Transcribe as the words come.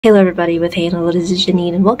Hello everybody, with Hello, this is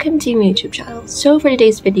Janine and welcome to my YouTube channel. So for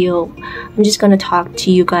today's video, I'm just gonna talk to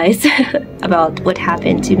you guys about what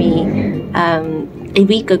happened to me a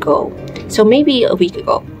week ago. So maybe a week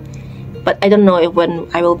ago, but I don't know when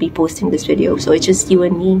I will be posting this video. So it's just you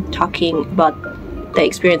and me talking about the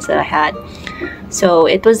experience that I had. So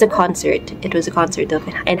it was a concert. It was a concert of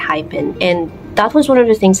Enhypen, and that was one of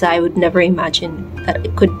the things that I would never imagine that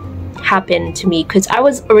it could happen to me, because I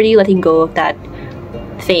was already letting go of that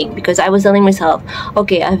thing, because I was telling myself,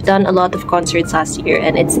 okay, I've done a lot of concerts last year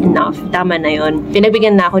and it's enough. Tama na yun.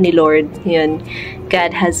 Pinabigyan na ako ni Lord. Yun.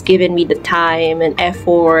 God has given me the time and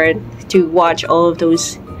effort to watch all of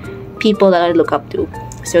those people that I look up to.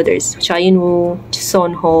 So there's Cha Yun-woo,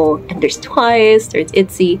 Sonho, and there's Twice, there's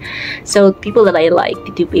ITZY. So people that I like,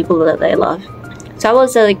 the two people that I love. So I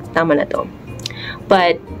was like, tama na to.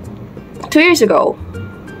 But 2 years ago,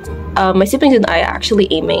 my siblings and I are actually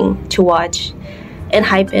aiming to watch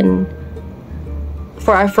Enhypen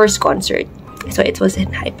for our first concert. So it was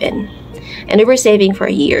Enhypen, and we were saving for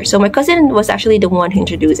a year. So my cousin was actually the one who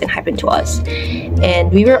introduced Enhypen to us, and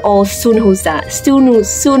we were all Sunwoo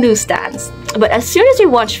stans. But as soon as we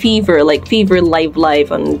watched Fever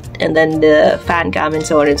live on, and then the fan cam and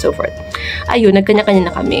so on and so forth, ayun, nagkanya-kanya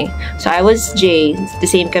na kami. So I was Jay, the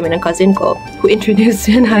same kami ng cousin ko, who introduced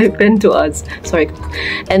Enhypen to us. Sorry.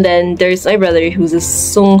 And then there's my brother who's a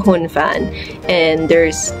Songhun fan, and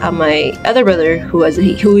there's my other brother who is a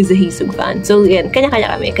Heesung fan. So again, kanya-kanya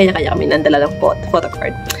kami nandala ng photo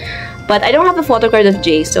card. But I don't have a photo card of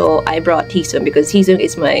Jay, so I brought Heesung because Heesung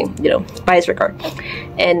is my, bias record.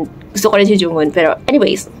 And gusto ko rin si Jungwon. Pero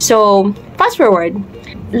anyways, so fast forward,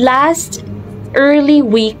 last early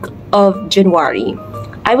week of January,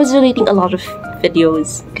 I was deleting a lot of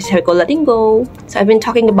videos kasi sabi ko, letting go. So I've been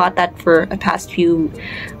talking about that for the past few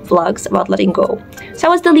vlogs about letting go. So I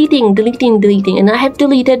was deleting, and I have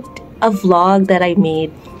deleted a vlog that I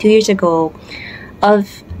made 2 years ago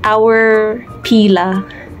of our pila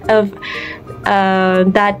of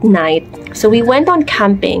that night. So we went on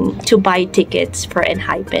camping to buy tickets for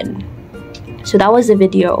Enhypen. So that was the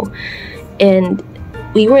video, and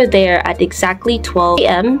we were there at exactly 12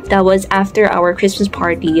 a.m. That was after our Christmas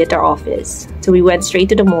party at our office. So we went straight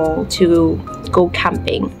to the mall to go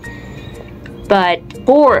camping. But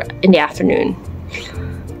 4 in the afternoon,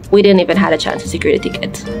 we didn't even have a chance to secure the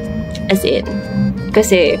tickets. As in,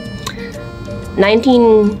 kasi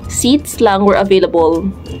 19 seats lang were available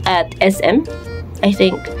at SM, I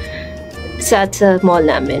think, sa mall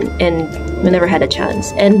namin, and we never had a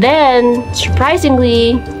chance. And then,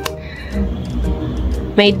 surprisingly,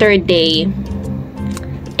 may third day,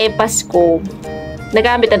 Pasko,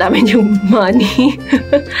 nagamit na namin yung money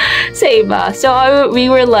sa iba. So we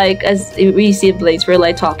were like, as we siblings, we're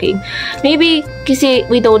like talking, maybe kasi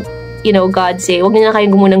we don't, God say, wag na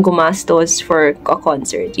kayong munang gumastos for a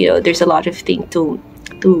concert. There's a lot of things to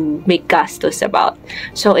make gastos about.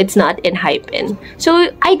 So it's not Enhypen. So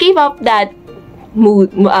I gave up that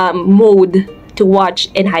mode to watch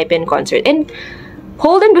Enhypen concert. And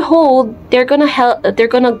hold and behold, they're gonna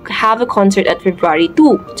have a concert at February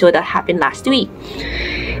 2. So that happened last week.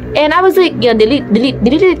 And I was like,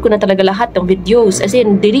 deleted ko na talaga lahat ng videos. As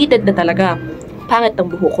in, deleted na talaga. Pangit ng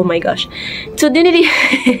buhok, oh my gosh. So oh,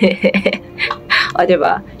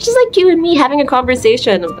 diba? Just like you and me having a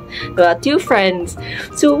conversation about two friends.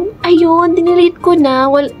 So, ayun, dinelete ko na.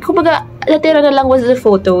 Well, kumbaga, natira na lang was the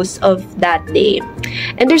photos of that day.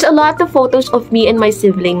 And there's a lot of photos of me and my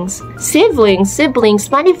siblings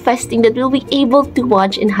manifesting that we'll be able to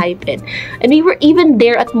watch Enhypen. And we were even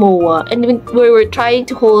there at MOA, and we were trying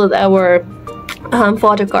to hold our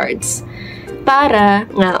photo cards para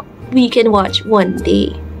nga we can watch one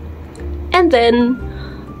day. And then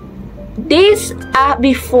days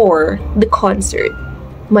before the concert,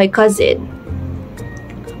 my cousin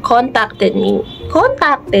contacted me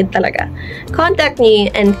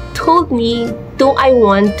and told me, do I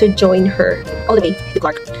want to join her all the way to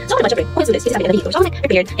Clark. So pretty much, okay, let's do this. So I was like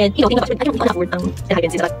prepared, and I don't afford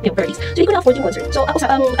Enhypen since like 30s, so you couldn't afford yung concert. So ako sa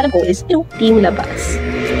alam ko is Team Labas.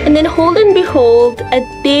 And then hold and behold, a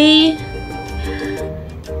day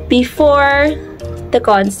before the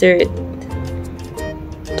concert,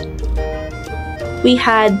 we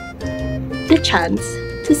had the chance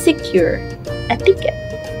to secure a ticket.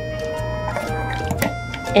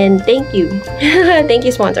 And thank you. Thank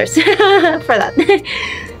you, sponsors, for that.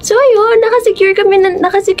 So, ayun, nakasecure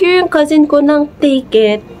yung cousin ko ng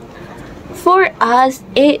ticket for us.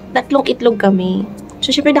 Tatlong itlog kami.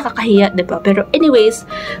 So, syempre nakakahiya, diba? Pero anyways,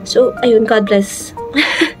 so, ayun, God bless.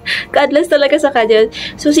 God bless talaga sa kanya.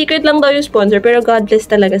 So, secret lang daw yung sponsor, pero God bless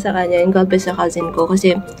talaga sa kanya, and God bless sa cousin ko,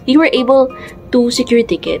 kasi we were able to secure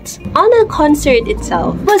tickets. On the concert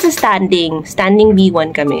itself, it was a standing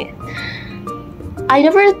B1 kami. I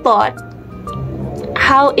never thought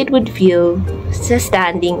how it would feel sa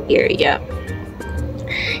standing area.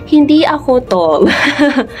 Hindi ako tall.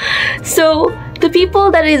 So, the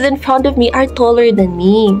people that is in front of me are taller than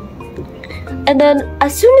me. And then,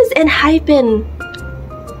 as soon as Enhypen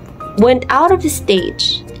went out of the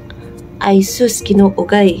stage, ay sus,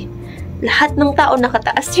 kinuugay. Lahat ng tao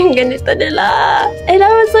nakataas yung ganito nila. And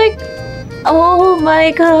I was like, oh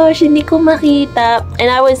my gosh, hindi ko makita.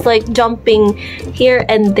 And I was like jumping here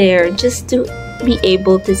and there just to be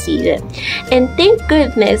able to see them. And thank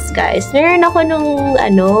goodness, guys, meron ako nung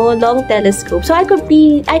long telescope. So I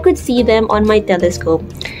could see them on my telescope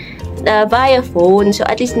via phone. So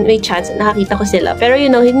at least may chance na nakakita ko sila. Pero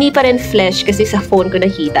hindi pa rin flash kasi sa phone ko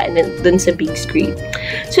nakita and then dun sa big screen.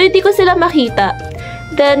 So hindi ko sila makita.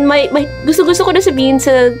 Then gusto ko na sabihin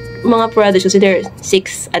sa mga brothers kasi they're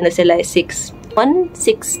 6 1,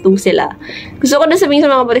 6, 2 sila. Gusto ko na sabihin sa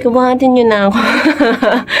mga kapatid ko, buhatin nyo na ako.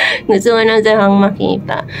 Gusto ko na silang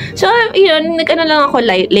makita. So, lang ako,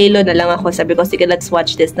 laylo na lang ako. Sabi ko, sige, let's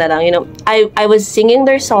watch this na lang. I was singing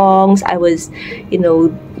their songs. I was,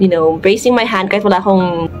 bracing my hand kahit wala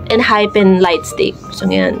akong Enhypen light stick. So,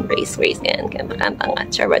 ngayon, race, ganyan. Kanta nga,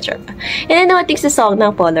 charba. And then, dumating sa song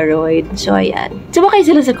ng Polaroid. So, ayan. Sumakay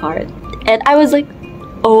sila sa card. And I was like,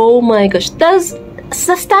 oh my gosh.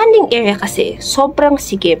 Sa standing area kasi, sobrang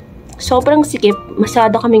sikip.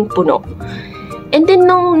 Masyado kaming puno. And then,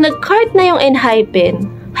 nung nag-cart na yung Enhypen,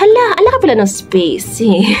 ang laki pala ng space.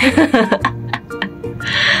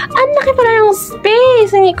 Ang laki pala ng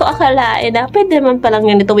space. Hindi ko akalain na pwede naman palang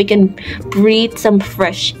ganito we can breathe some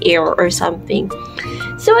fresh air or something.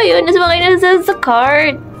 So, ayun. Nasumakay na sa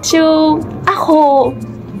cart. So, ako,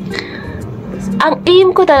 ang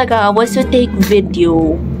aim ko talaga was to take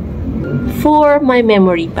video for my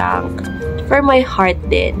memory bank, for my heart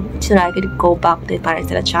din. So I could go back din, parang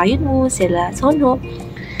sila Chayunu, sila Sono.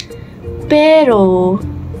 Pero,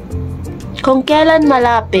 kung kailan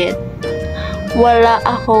malapit, wala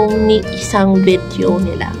akong ni isang video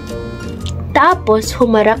nila. Tapos,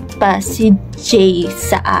 humarap pa si Jay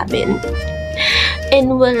sa amin.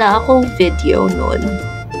 And wala akong video nun.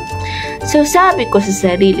 So, sabi ko sa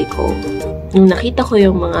sarili ko, nung nakita ko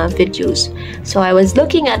yung mga videos. So I was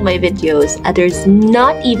looking at my videos and there's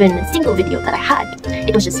not even a single video that I had.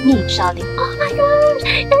 It was just me shouting, oh my gosh,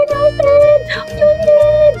 Enhypen!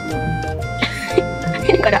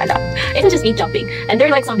 Hindi ko na alam. It was just me jumping. And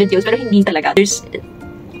there are like some videos pero hindi talaga. There's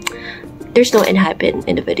no Enhypen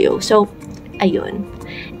in the video. So, ayun.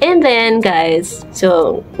 And then, guys,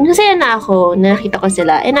 so, nasaya na ako, nakita ko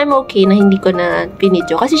sila, and I'm okay na hindi ko na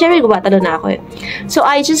pinidyo. Kasi syempre, gumatalo na ako eh. So,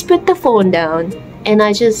 I just put the phone down, and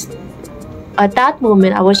at that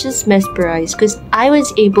moment, I was just mesmerized because I was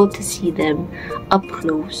able to see them up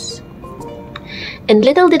close. And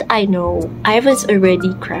little did I know, I was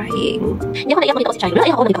already crying. Hindi ako naiyak makita ko si China.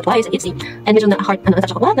 Naiyak ako nakita ko twice. And medyo na-heart,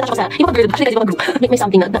 natouch ako. Natouch ako sa ibang girl. Actually, kasi ibang group. May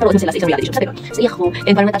something na naparoon sila sa isang reality show. Sabi ko, so iyak ako.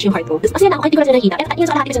 And parang natouch yung heart ko. Tapos, kasi yan ako, hindi ko na sila nakita. And yun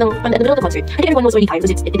sa lahat kasi ng middle of the concert. I think everyone was already tired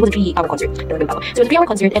because it was a 3-hour concert. So, it was a 3-hour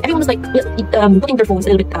concert and everyone was like, putting their phones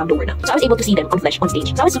a little bit lower na. So, I was able to see them on flesh, on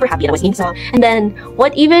stage. So, I was super happy and I was seeing song. And then,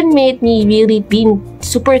 what even made me really being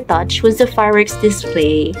super touched was the fireworks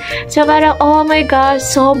display. So, parang, oh my gosh,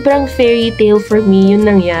 sobrang fairy tale for me yung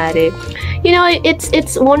nangyari.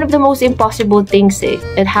 It's one of the most impossible things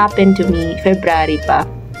that happened to me February pa.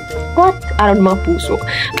 What? Araw ng mga puso.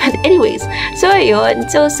 But anyways, so ayun.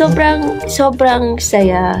 So sobrang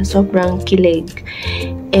saya, sobrang kilig.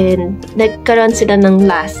 And nagkaroon sila ng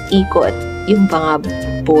last ikot, yung mga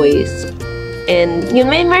boys. And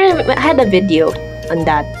yun, I had a video on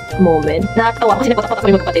that moment. Nakatawa kasi nagpatak-patak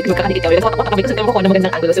kami magkapatid. Magkakadikit kami. Nagpatak-patak kami kasi kami makuha ng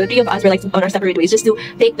magandang angle. So the three of us were like on our separate ways just to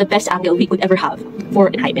take the best angle we could ever have for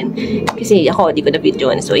Enhypen. Kasi ako, di ko na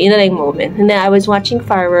video. So yun na lang yung moment. And then I was watching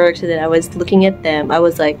fireworks and then I was looking at them. I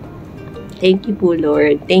was like, thank you po,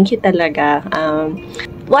 Lord. Thank you talaga.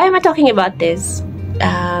 Why am I talking about this?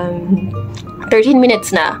 13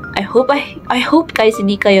 minutes na. I hope guys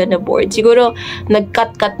hindi kayo na bored. Siguro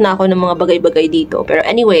nag-cut na ako ng mga bagay-bagay dito. Pero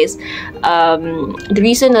anyways, the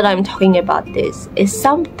reason that I'm talking about this is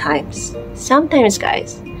sometimes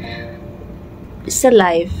guys, sa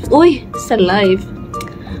life,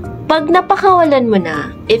 pag napakawalan mo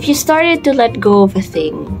na, if you started to let go of a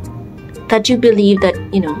thing that you believe that,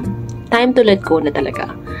 time to let go na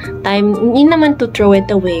talaga. Time, hindi naman to throw it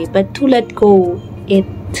away, but to let go it.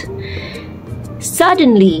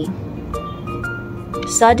 Suddenly,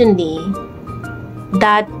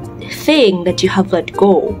 that thing that you have let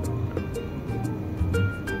go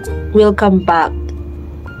will come back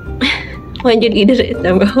when you needed it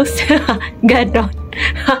the most. Ganon.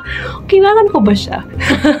 Kailangan ko ba siya?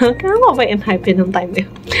 Kailangan ko ba Enhypen ng time na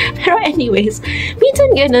yun? Pero anyways,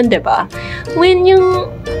 minsan ganon, diba? When yung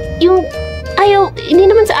ayaw, hindi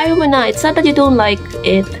naman sa ayaw mo na, it's not that you don't like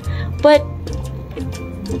it, but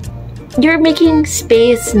you're making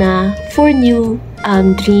space na for new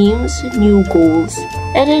dreams, new goals.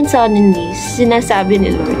 And then suddenly, sinasabi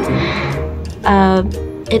ni Lord,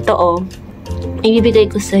 ito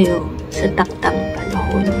ibibigay ko sa'yo sa taktang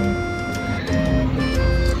panahon.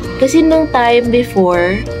 Kasi nung time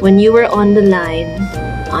before, when you were on the line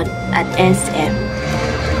at SM,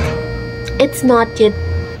 it's not yet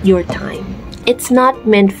your time. It's not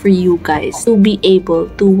meant for you guys to be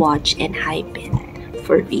able to watch Enhypen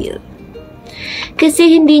for real.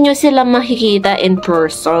 Kasi hindi nyo sila makikita in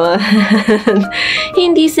person.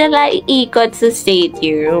 Hindi sila iikot sa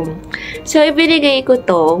stadium. So, ibinigay ko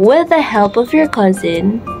to with the help of your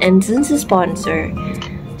cousin and sa sponsor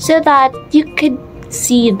so that you could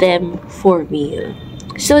see them for real.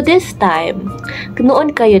 So, this time,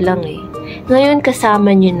 noon kayo lang eh. Ngayon,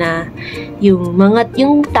 kasama nyo na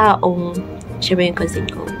yung taong, syempre yung cousin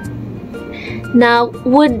ko, na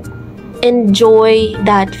would enjoy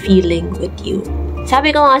that feeling with you.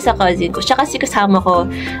 Sabi ko nga sa cousin ko, siya kasi kasama ko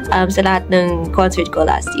sa lahat ng concert ko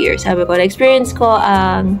last year. Sabi ko, na-experience ko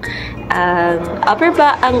ang upper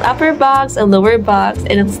box, ang lower box,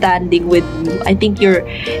 and ang standing with you. I think you're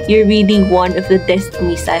really one of the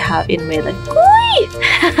destinies I have in my life. Uy!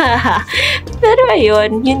 Pero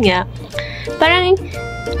ayun, yun nga. Parang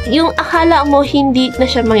yung akala mo hindi na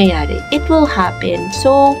siya mangyayari, it will happen.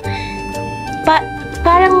 So,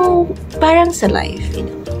 parang sa life, you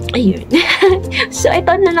know. Ayun. So,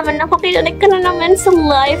 ito na naman ako, connect ka na naman sa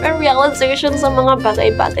life and realization sa mga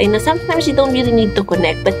bagay-bagay na sometimes you don't really need to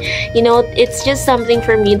connect. But, you know, it's just something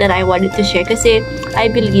for me that I wanted to share kasi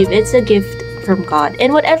I believe it's a gift from God.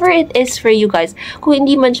 And whatever it is for you guys, kung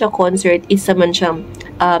hindi man siya concert, isa man siyang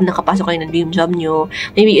nakapasok kayo ng dream job nyo,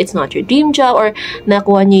 maybe it's not your dream job, or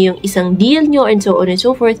nakuha nyo yung isang deal nyo, and so on and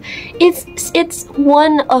so forth. It's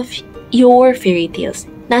one of your fairy tales.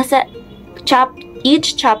 Nasa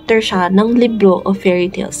each chapter siya ng libro of fairy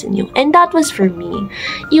tales inyo. And that was for me.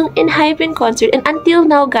 Yung Enhypen concert. And until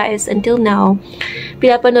now, guys,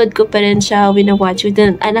 pinapanood ko pa rin siya, winawatch ko.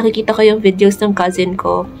 Then, nakikita ko yung videos ng cousin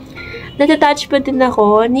ko. Natatouch pa din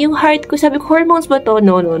ako. Yung heart ko, sabi ko, hormones ba to?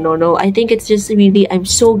 No. I think it's just really, I'm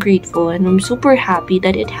so grateful and I'm super happy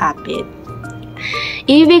that it happened.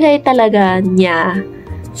 Ibigay talaga niya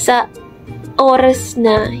sa oras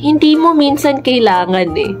na hindi mo minsan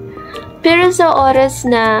kailangan eh. Pero sa oras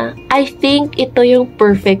na I think ito yung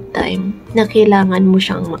perfect time na kailangan mo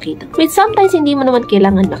siyang makita. But sometimes hindi mo naman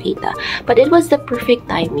kailangan makita. But it was the perfect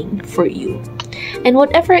timing for you. And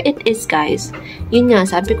whatever it is, guys, yun nga,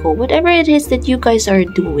 sabi ko, whatever it is that you guys are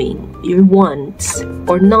doing, your wants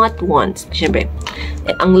or not wants, syempre,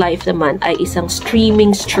 ang life naman ay isang stream.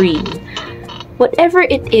 Whatever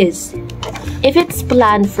it is, if it's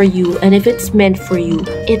planned for you and if it's meant for you,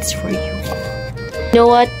 it's for you. You know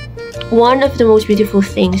what? One of the most beautiful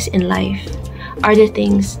things in life are the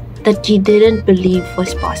things that you didn't believe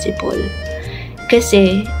was possible.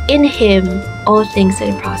 Kasi, in Him, all things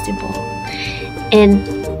are possible. And,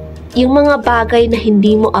 yung mga bagay na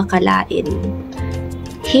hindi mo akalain,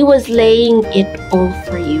 He was laying it all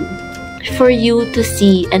for you to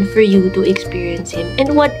see and for you to experience Him.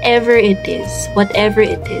 And whatever it is,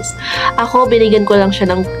 ako, binigyan ko lang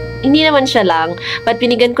siya ng, hindi naman siya lang, but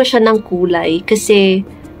binigyan ko siya ng kulay kasi,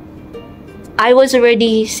 I was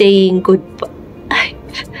already saying goodbye.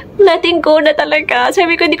 Letting go na talaga.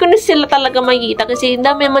 Sabi ko, hindi ko na sila talaga makikita kasi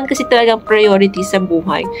dami naman kasi talagang priority sa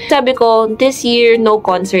buhay. Sabi ko, this year, no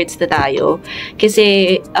concerts na tayo.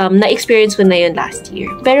 Kasi, na-experience ko na yun last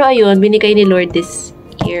year. Pero ayun, binigay ni Lord this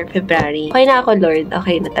year, February. Okay na ako, Lord.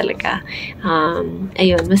 Okay na talaga.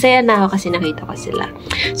 Ayun, masaya na ako kasi nakita ko sila.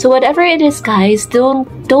 So, whatever it is, guys, don't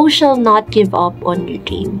shall not give up on your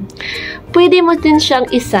dream. Pwede mo din siyang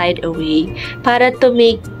i-side away para to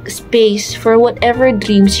make space for whatever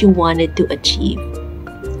dreams you wanted to achieve.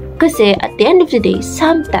 Kasi, at the end of the day,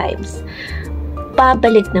 sometimes,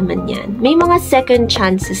 babalik naman yan. May mga second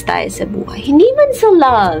chances tayo sa buhay. Hindi man sa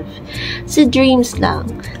love. Sa dreams lang.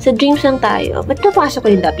 Sa dreams lang tayo. Ba't napasok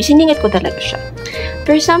ko yung lapis? Siningit ko talaga siya.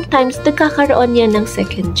 Pero sometimes, nagkakaroon yan ng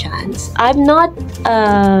second chance. I'm not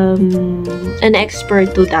an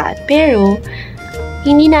expert to that. Pero,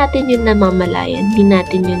 hindi natin yun namamalayan. Hindi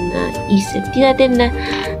natin yun naisip. Hindi natin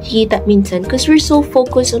nakikita minsan. Because we're so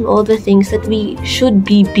focused on all the things that we should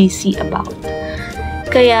be busy about.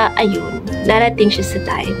 Kaya, ayun, darating siya sa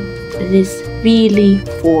time that is really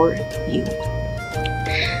for you.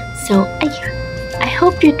 So, ayun. I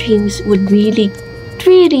hope your dreams would really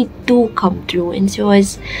do come true, and so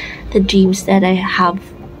as the dreams that I have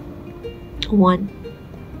one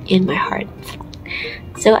in my heart.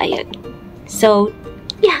 So, ayun. So,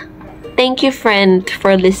 yeah. Thank you, friend,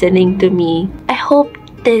 for listening to me. I hope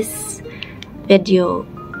this video,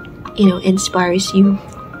 inspires you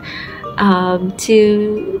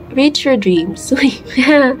to reach your dreams.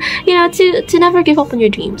 To never give up on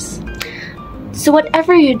your dreams. So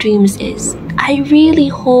whatever your dreams is, I really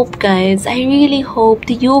hope, guys, I really hope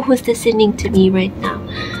to you who's listening to me right now,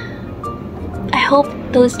 I hope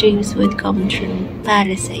those dreams would come true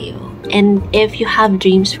para sa'yo. And if you have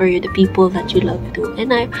dreams for the people that you love too,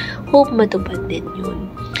 and I hope matupad din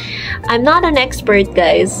yun. I'm not an expert,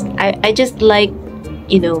 guys. I just like,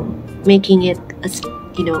 making it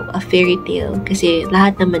a fairy tale. Kasi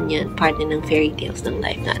lahat naman yan, part ng fairy tales ng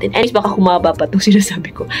life natin. Anyways, baka humaba pa itong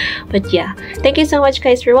sinasabi ko. But yeah, thank you so much,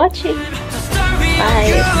 guys, for watching.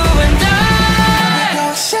 Bye!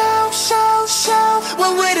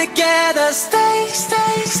 When we're together